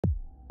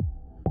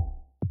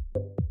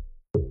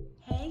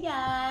Hey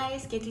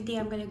guys, okay, today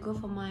I'm gonna go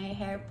for my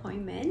hair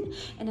appointment,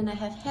 and then I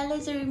have hair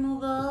laser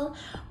removal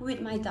with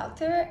my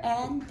doctor,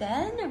 and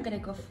then I'm gonna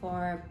go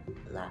for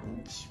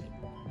lunch.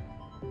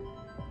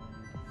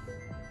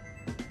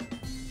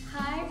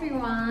 Hi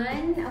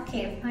everyone.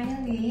 Okay,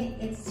 finally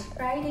it's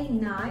Friday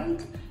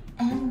night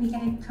and we're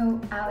gonna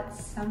go out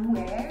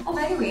somewhere. Oh,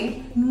 by the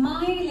way,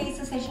 my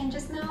laser session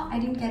just now, I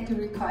didn't get to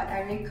record.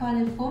 I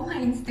recorded for my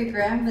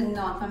Instagram but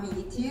not for my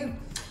YouTube.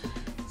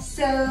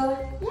 So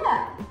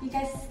yeah, you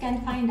guys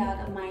can find out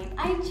on my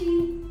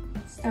IG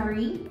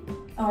story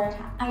or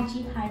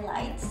IG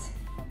highlights,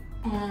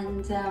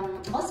 and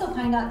also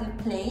find out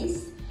the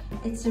place.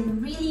 It's a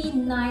really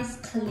nice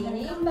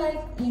clinic. Come back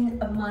in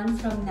a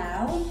month from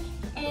now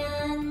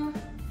and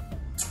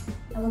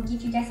I will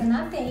give you guys an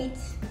update.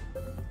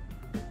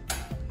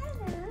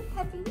 Hello,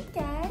 happy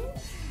weekend.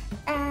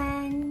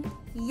 And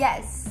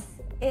yes,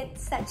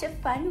 it's such a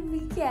fun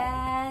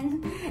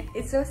weekend.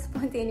 It's so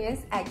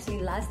spontaneous.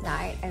 Actually, last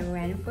night I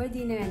went for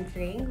dinner and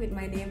drink with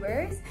my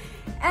neighbors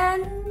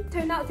and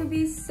turned out to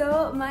be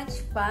so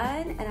much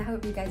fun, and I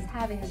hope you guys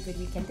having a good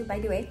weekend too. By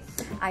the way,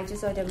 I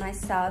just ordered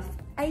myself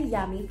a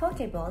yummy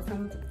Pokebowl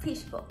from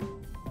Pokebowl.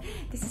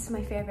 This is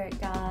my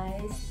favorite,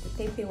 guys, the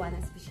Tepe one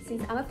especially.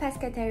 Since I'm a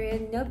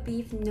pescatarian, no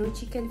beef, no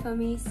chicken for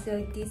me,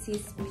 so this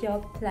is pure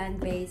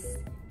plant-based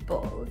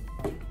bowl.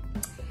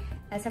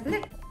 Let's have a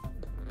look.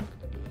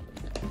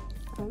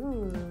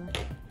 Ooh.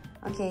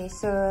 Okay,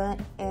 so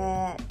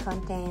it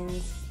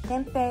contains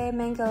tempeh,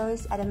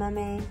 mangoes,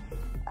 edamame,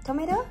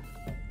 tomato,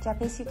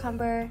 Japanese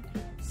cucumber,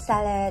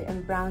 salad,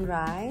 and brown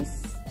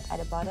rice at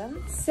the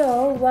bottom.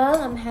 So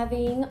while I'm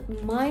having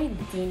my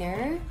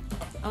dinner,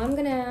 I'm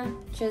gonna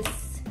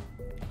just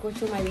go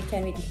through my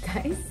weekend with you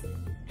guys.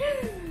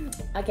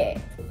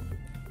 Okay,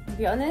 to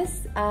be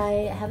honest,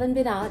 I haven't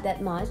been out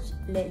that much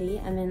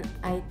lately. I mean,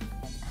 I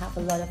have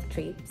a lot of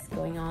trips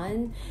going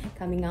on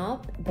coming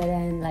up, but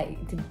then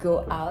like to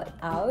go out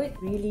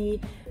really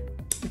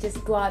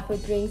just go out for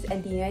drinks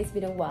and dinner, it's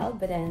been a while.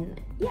 But then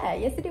yeah,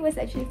 yesterday was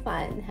actually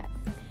fun.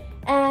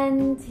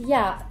 And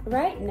yeah,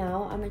 right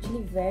now I'm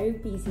actually very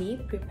busy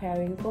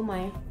preparing for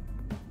my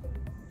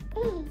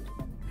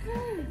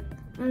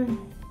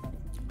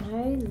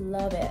I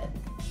love it.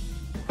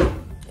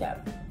 Yeah.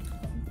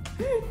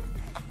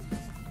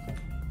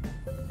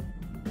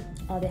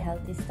 All the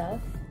healthy stuff,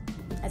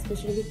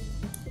 especially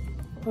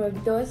for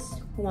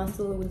those who wants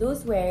to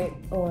lose weight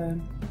or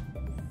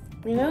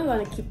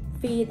want to keep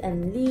fit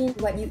and lean.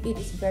 What you eat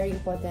is very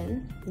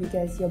important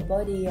because your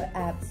body, your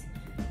abs,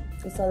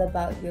 it's all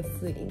about your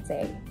food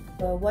intake.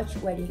 So watch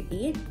what you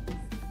eat.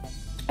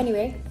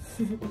 Anyway,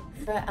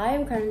 I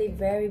am currently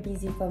very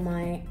busy for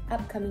my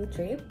upcoming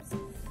trips.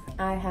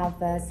 I have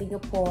a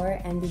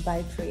Singapore and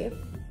Dubai trip.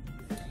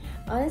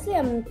 Honestly,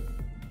 I'm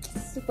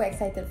super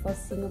excited for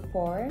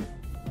Singapore.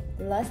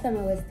 The last time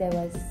I was there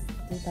was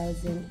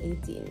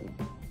 2018.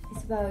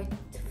 It's about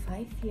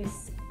 5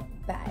 years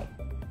back.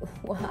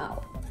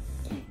 Wow.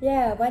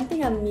 Yeah, one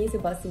thing I miss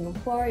about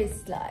Singapore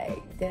is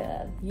like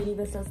the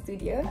Universal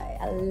Studio.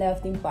 I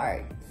love theme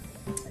park.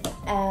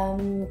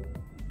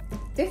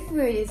 The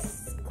food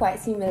is quite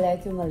similar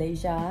to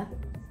Malaysia.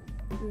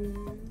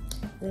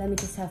 Let me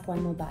just have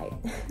one more bite.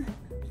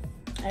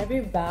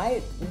 Every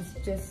bite is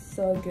just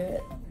so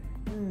good.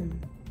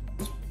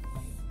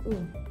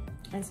 Ooh,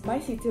 and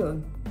spicy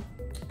too.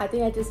 I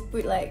think I just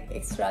put like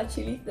extra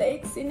chili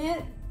flakes in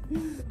it.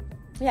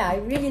 Yeah, I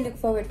really look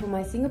forward for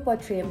my Singapore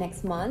trip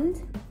next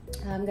month.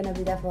 I'm gonna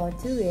be there for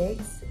 2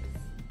 weeks,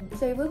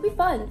 so it will be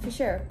fun for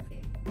sure.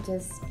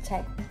 Just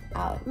check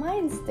out my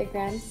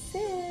Instagram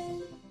soon.